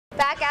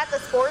back at the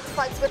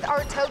Sportsplex with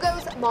our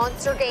Togo's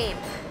Monster Game.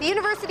 The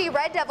University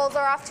Red Devils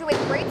are off to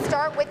a great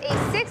start with a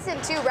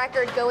 6-2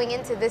 record going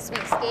into this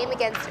week's game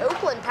against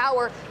Oakland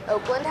Power,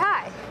 Oakland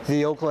High.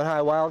 The Oakland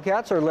High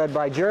Wildcats are led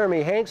by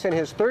Jeremy Hanks and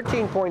his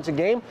 13 points a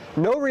game.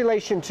 No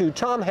relation to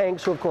Tom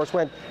Hanks, who of course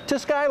went to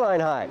Skyline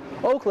High.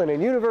 Oakland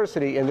and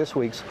University in this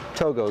week's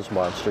Togo's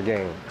Monster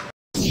Game.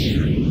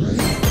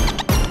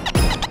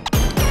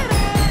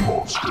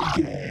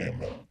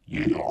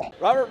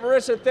 Robert,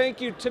 Marissa, thank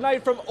you.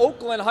 Tonight from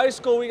Oakland High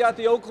School, we got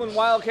the Oakland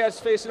Wildcats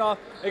facing off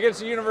against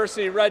the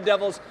University Red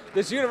Devils.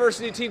 This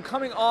University team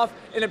coming off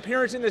an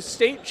appearance in the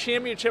state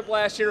championship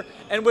last year,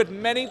 and with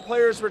many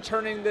players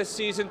returning this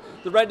season,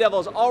 the Red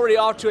Devils already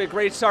off to a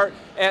great start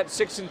at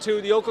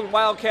 6-2. The Oakland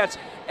Wildcats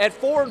at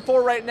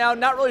 4-4 right now.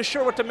 Not really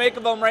sure what to make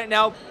of them right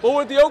now, but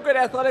with the Oakland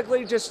Athletic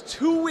League just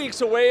 2 weeks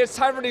away, it's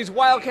time for these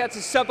Wildcats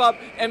to step up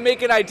and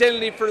make an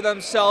identity for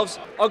themselves.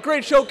 A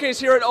great showcase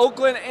here at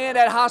Oakland and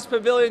at Haas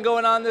Pavilion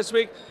going on this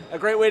week. A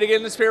great way to get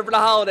in the spirit for the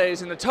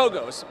holidays in the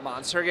Togo's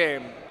Monster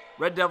Game.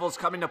 Red Devils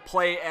coming to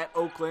play at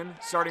Oakland,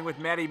 starting with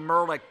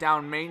MRLICK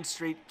down Main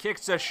Street.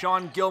 Kicks to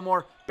Sean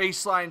Gilmore,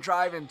 baseline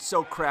drive, and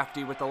so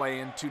crafty with the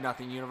lay-in,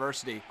 2-0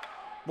 University.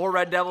 More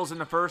Red Devils in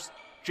the first.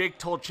 Jake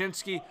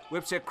Tulchinsky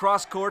whips it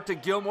cross court to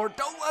Gilmore.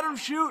 Don't let him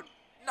shoot.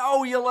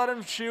 No, you let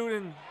him shoot,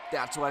 and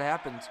that's what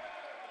happens.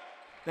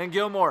 Then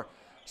Gilmore,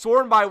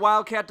 swarmed by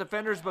Wildcat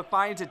defenders, but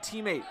finds a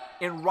teammate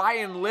in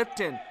Ryan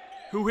Lipton,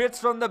 who hits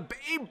from the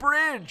Bay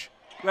Bridge.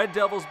 Red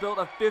Devils built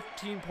a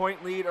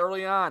 15-point lead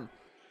early on.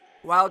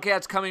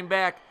 Wildcats coming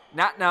back.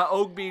 NATNA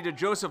OGBE to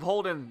Joseph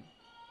Holden.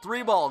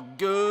 3-ball,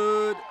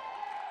 good.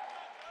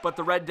 But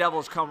the Red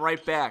Devils come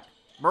right back.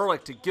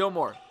 MRLICK to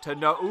Gilmore to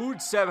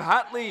NAOD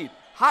SEBHATLEAD.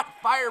 Hot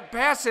fire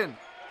passing.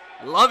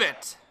 Love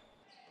it.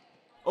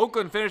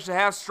 Oakland finished the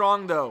half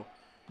strong though.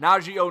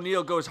 NAHJEE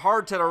O'Neal goes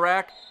hard to the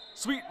rack.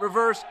 Sweet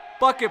reverse,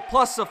 bucket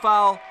plus the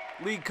foul.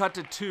 Lead cut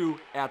to 2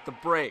 at the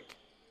break.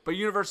 But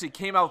University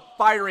came out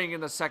firing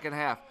in the second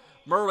half.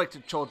 MRLICK to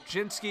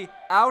Tulchinsky,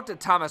 out to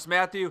Thomas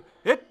Matthew.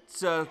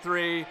 It's a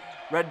 3.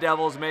 Red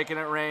Devils making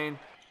it rain.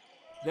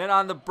 Then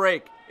on the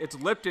break, it's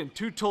Lipton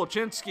to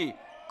Tulchinsky.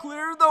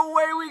 Clear the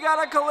way, we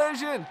got a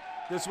collision.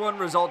 This one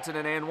results in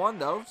an and 1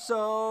 though,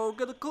 so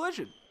good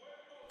collision.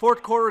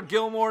 Fourth quarter,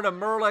 Gilmore to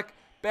MRLICK,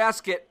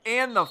 basket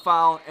and the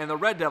foul, and the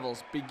Red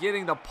Devils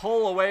beginning to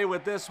pull away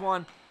with this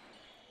one.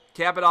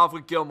 Cap it off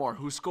with Gilmore,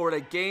 who scored a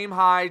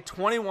game-high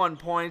 21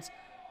 points,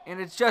 and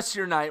it's just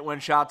your night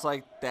when shots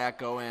like that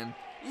go in.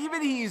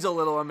 Even he's a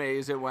little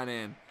amazed it went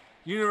in.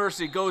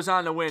 University goes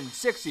on to win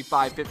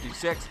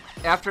 65-56.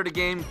 After the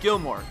game,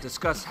 Gilmore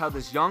discussed how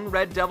this young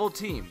Red Devil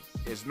team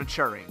is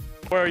maturing.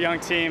 We're a young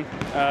team,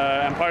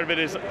 and part of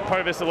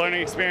it's a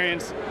learning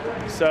experience.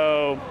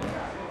 So,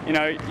 you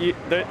know,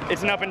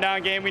 it's an up and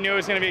down game. We knew it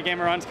was going to be a game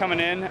of runs coming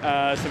in,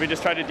 so we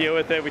just tried to deal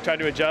with it. We tried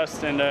to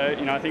adjust, and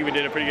you know, I think we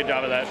did a pretty good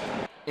job of that.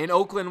 In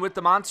Oakland with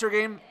the Monster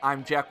Game,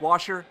 I'm Jack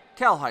Washer,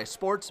 Cal High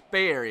Sports,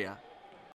 Bay Area.